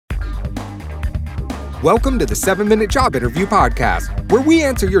Welcome to the 7-Minute Job Interview Podcast, where we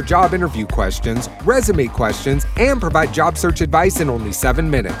answer your job interview questions, resume questions, and provide job search advice in only 7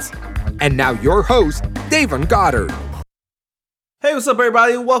 minutes. And now your host, Davon Goddard. Hey, what's up,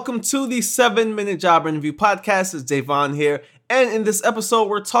 everybody? Welcome to the 7-Minute Job Interview Podcast. It's Davon here. And in this episode,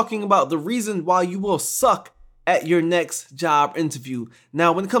 we're talking about the reason why you will suck at your next job interview.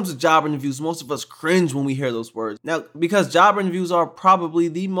 Now, when it comes to job interviews, most of us cringe when we hear those words. Now, because job interviews are probably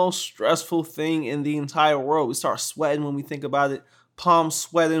the most stressful thing in the entire world. We start sweating when we think about it, palms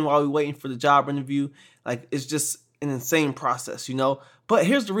sweating while we're waiting for the job interview. Like, it's just an insane process, you know? But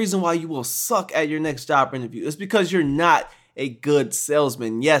here's the reason why you will suck at your next job interview. It's because you're not a good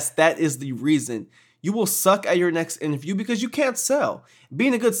salesman. Yes, that is the reason. You will suck at your next interview because you can't sell.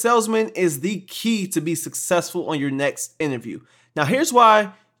 Being a good salesman is the key to be successful on your next interview. Now, here's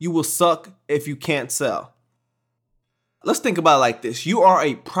why you will suck if you can't sell. Let's think about it like this. You are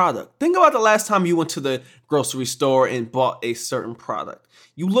a product. Think about the last time you went to the grocery store and bought a certain product.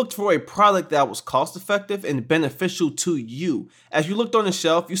 You looked for a product that was cost effective and beneficial to you. As you looked on the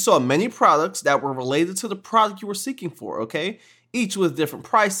shelf, you saw many products that were related to the product you were seeking for, okay? Each with different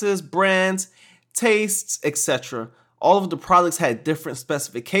prices, brands, tastes, etc. All of the products had different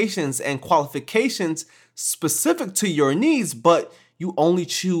specifications and qualifications specific to your needs, but you only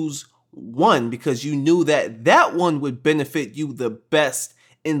choose one because you knew that that one would benefit you the best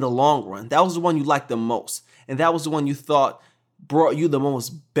in the long run. That was the one you liked the most, and that was the one you thought brought you the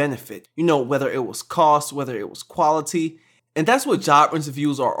most benefit. You know, whether it was cost, whether it was quality. And that's what job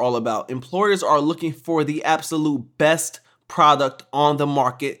interviews are all about. Employers are looking for the absolute best product on the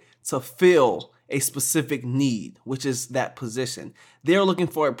market to fill a specific need, which is that position. They're looking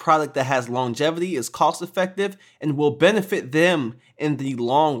for a product that has longevity, is cost effective, and will benefit them in the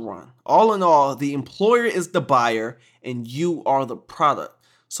long run. All in all, the employer is the buyer and you are the product.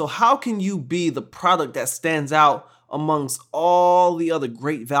 So how can you be the product that stands out amongst all the other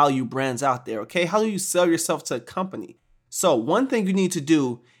great value brands out there? Okay, how do you sell yourself to a company? So one thing you need to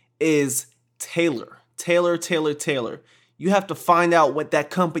do is tailor. You have to find out what that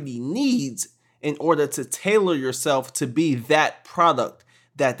company needs in order to tailor yourself to be that product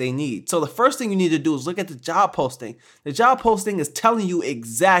that they need. So the first thing you need to do is look at the job posting. The job posting is telling you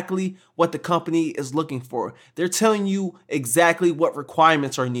exactly what the company is looking for. They're telling you exactly what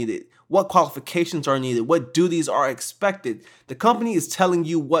requirements are needed, what qualifications are needed, what duties are expected. The company is telling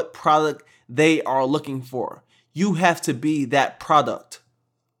you what product they are looking for. You have to be that product.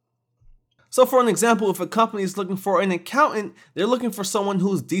 So for an example, if a company is looking for an accountant, they're looking for someone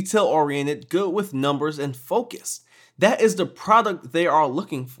who's detail-oriented, good with numbers, and focused. That is the product they are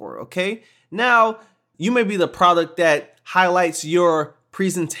looking for, okay? Now, you may be the product that highlights your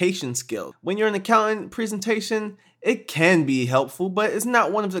presentation skill. When you're an accountant, presentation, it can be helpful, but it's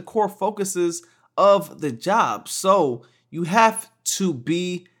not one of the core focuses of the job. So you have to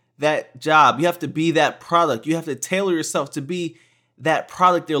be that job. You have to be that product. You have to tailor yourself to be that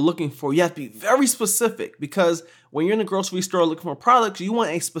product they're looking for. You have to be very specific because when you're in a grocery store looking for products, you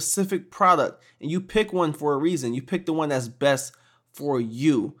want a specific product and you pick one for a reason. You pick the one that's best for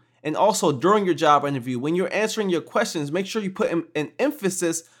you. And also during your job interview, when you're answering your questions, make sure you put an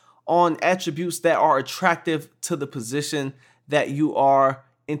emphasis on attributes that are attractive to the position that you are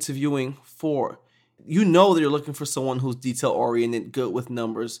interviewing for. You know that you're looking for someone who's detail oriented, good with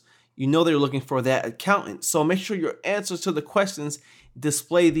numbers. You know they're looking for that accountant. So make sure your answers to the questions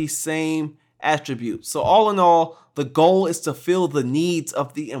display these same attributes. So all in all, the goal is to fill the needs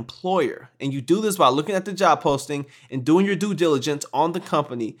of the employer. And you do this by looking at the job posting and doing your due diligence on the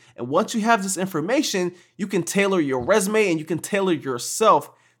company. And once you have this information, you can tailor your resume and you can tailor yourself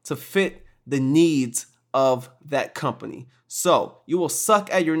to fit the needs of that company. So you will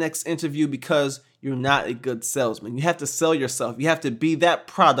suck at your next interview because you're not a good salesman. You have to sell yourself. You have to be that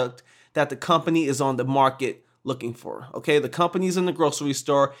product that the company is on the market looking for. Okay, the company's in the grocery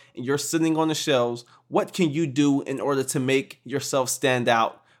store and you're sitting on the shelves. What can you do in order to make yourself stand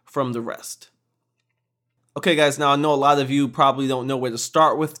out from the rest? Okay, guys, now I know a lot of you probably don't know where to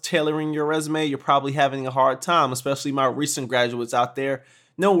start with tailoring your resume. You're probably having a hard time, especially my recent graduates out there.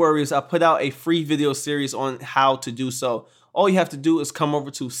 No worries, I put out a free video series on how to do so. All you have to do is come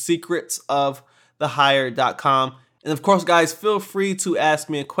over to secretsofthehire.com. And of course, guys, feel free to ask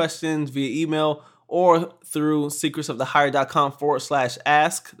me a question via email or through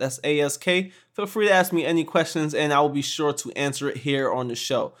secretsofthehire.com/ask. That's ASK. Feel free to ask me any questions and I will be sure to answer it here on the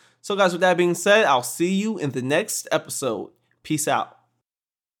show. So guys, with that being said, I'll see you in the next episode. Peace out.